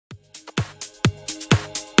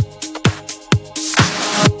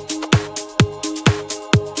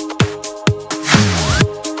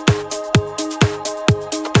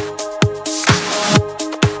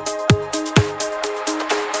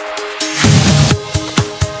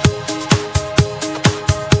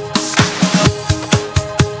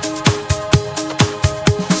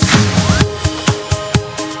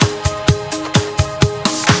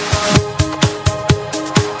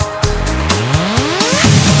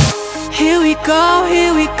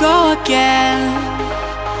here we go again,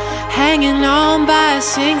 hanging on by a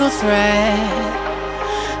single thread.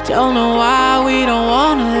 Don't know why we don't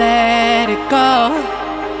wanna let it go.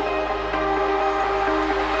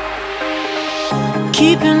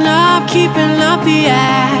 Keeping up the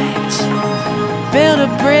act. Build a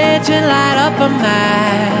bridge and light up a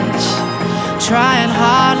match. Trying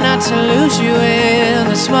hard not to lose you in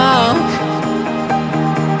the smoke.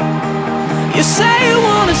 You say you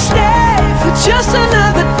wanna stay for just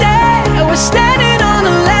another day. We're standing on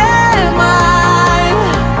a landmine,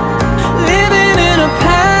 living in a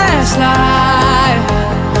past life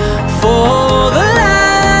for the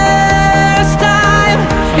last time.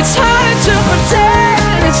 It's hard to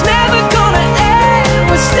pretend it's never gonna end.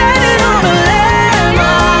 We're standing on a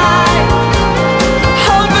landmine,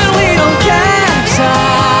 hoping we don't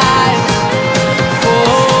capsize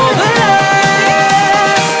for the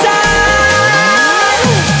last time.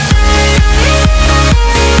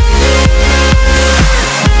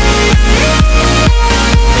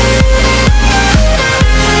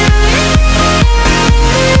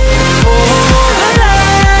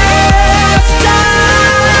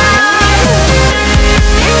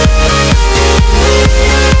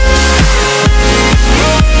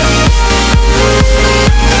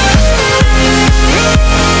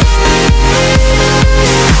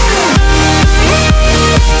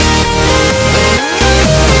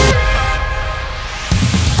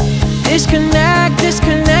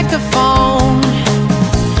 Disconnect the phone.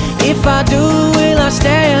 If I do, will I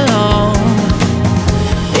stay alone?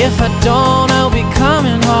 If I don't, I'll be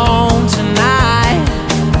coming home tonight.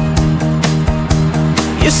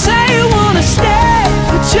 You say you wanna stay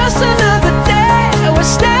for just a